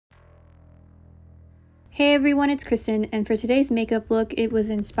Hey everyone, it's Kristen, and for today's makeup look, it was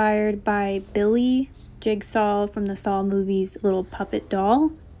inspired by Billy, Jigsaw from the Saw movie's little puppet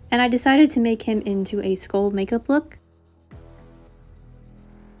doll, and I decided to make him into a skull makeup look.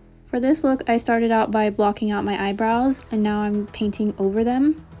 For this look, I started out by blocking out my eyebrows, and now I'm painting over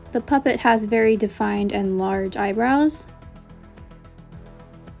them. The puppet has very defined and large eyebrows.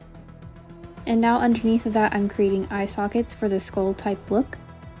 And now underneath of that, I'm creating eye sockets for the skull type look.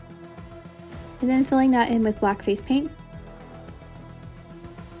 And then filling that in with black face paint.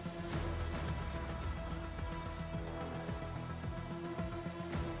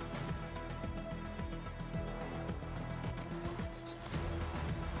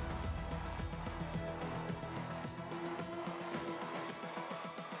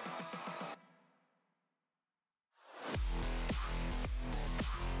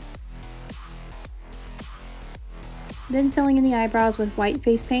 Then filling in the eyebrows with white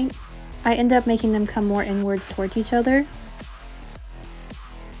face paint. I end up making them come more inwards towards each other.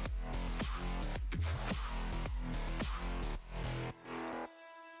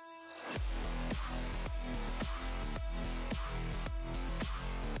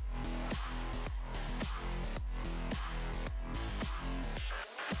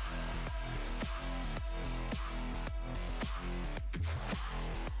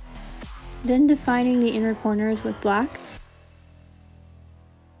 Then defining the inner corners with black.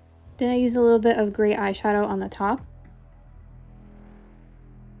 Then I use a little bit of gray eyeshadow on the top.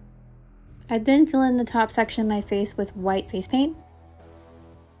 I then fill in the top section of my face with white face paint.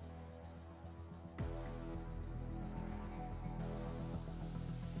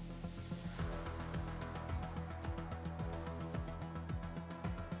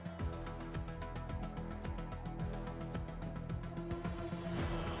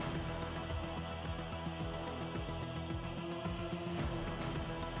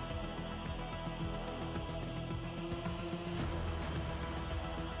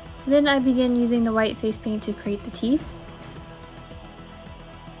 Then I begin using the white face paint to create the teeth.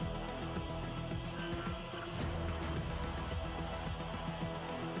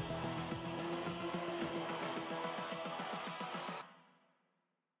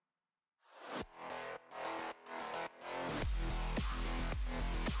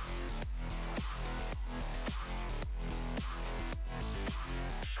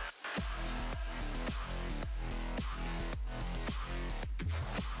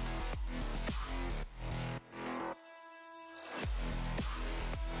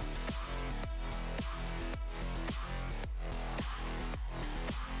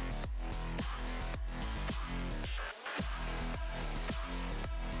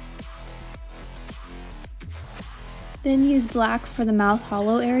 Then use black for the mouth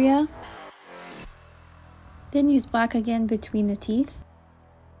hollow area. Then use black again between the teeth.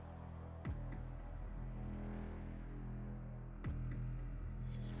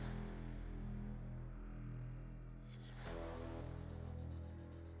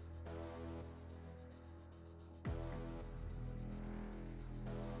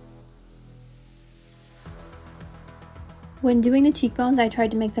 When doing the cheekbones, I tried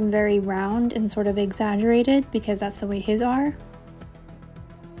to make them very round and sort of exaggerated because that's the way his are.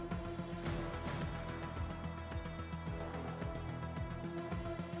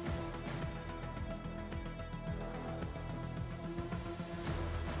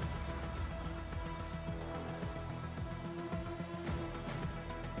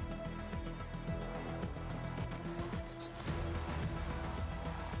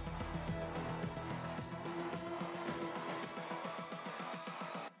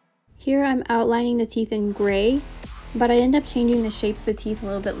 Here I'm outlining the teeth in gray, but I end up changing the shape of the teeth a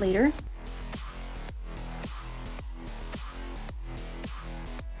little bit later.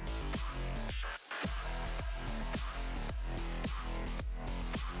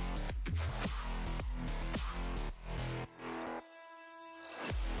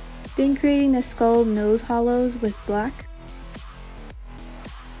 Then creating the skull nose hollows with black.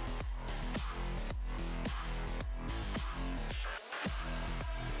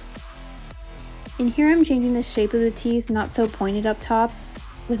 And here I'm changing the shape of the teeth, not so pointed up top,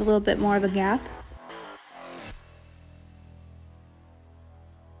 with a little bit more of a gap.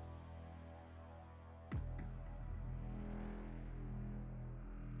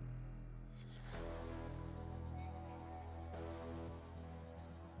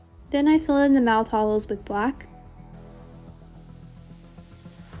 Then I fill in the mouth hollows with black.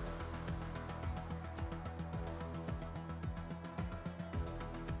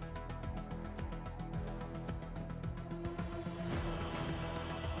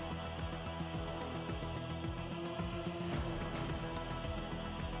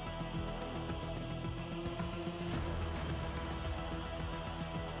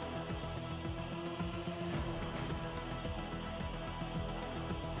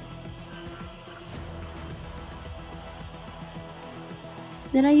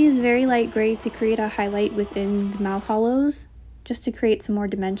 Then I use very light gray to create a highlight within the mouth hollows, just to create some more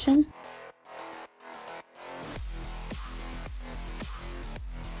dimension.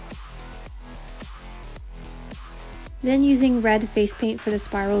 Then using red face paint for the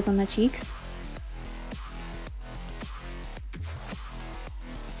spirals on the cheeks.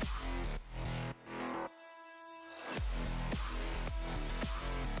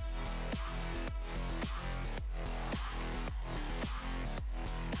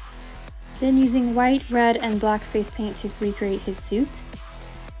 Then using white, red, and black face paint to recreate his suit.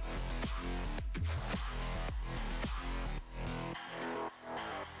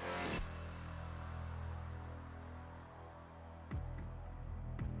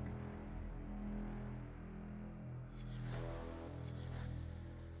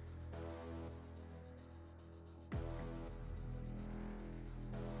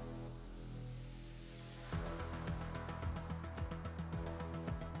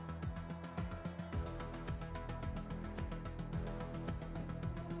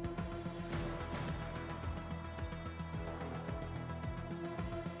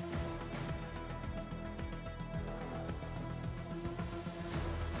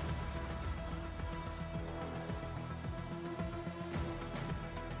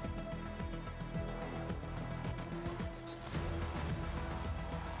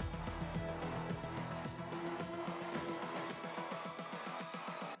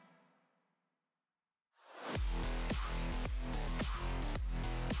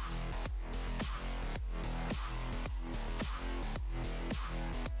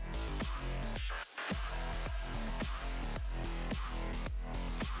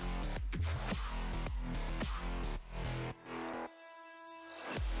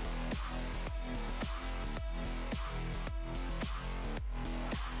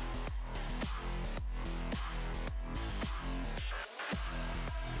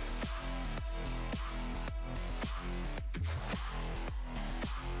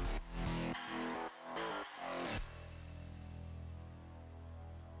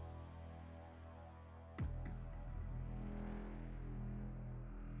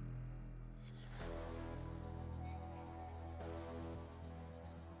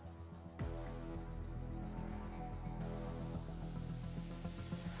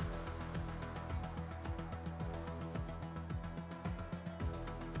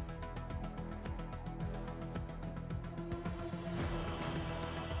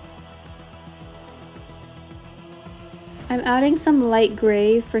 I'm adding some light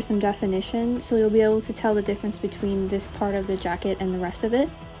gray for some definition, so you'll be able to tell the difference between this part of the jacket and the rest of it.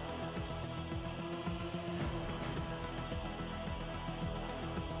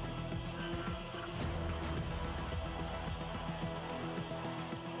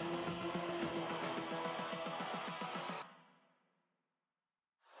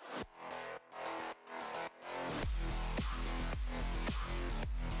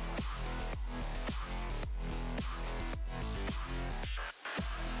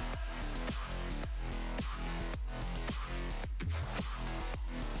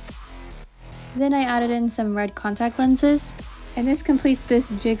 Then I added in some red contact lenses, and this completes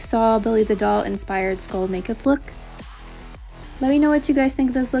this Jigsaw Billy the Doll inspired skull makeup look. Let me know what you guys think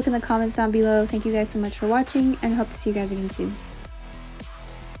of this look in the comments down below. Thank you guys so much for watching, and hope to see you guys again soon.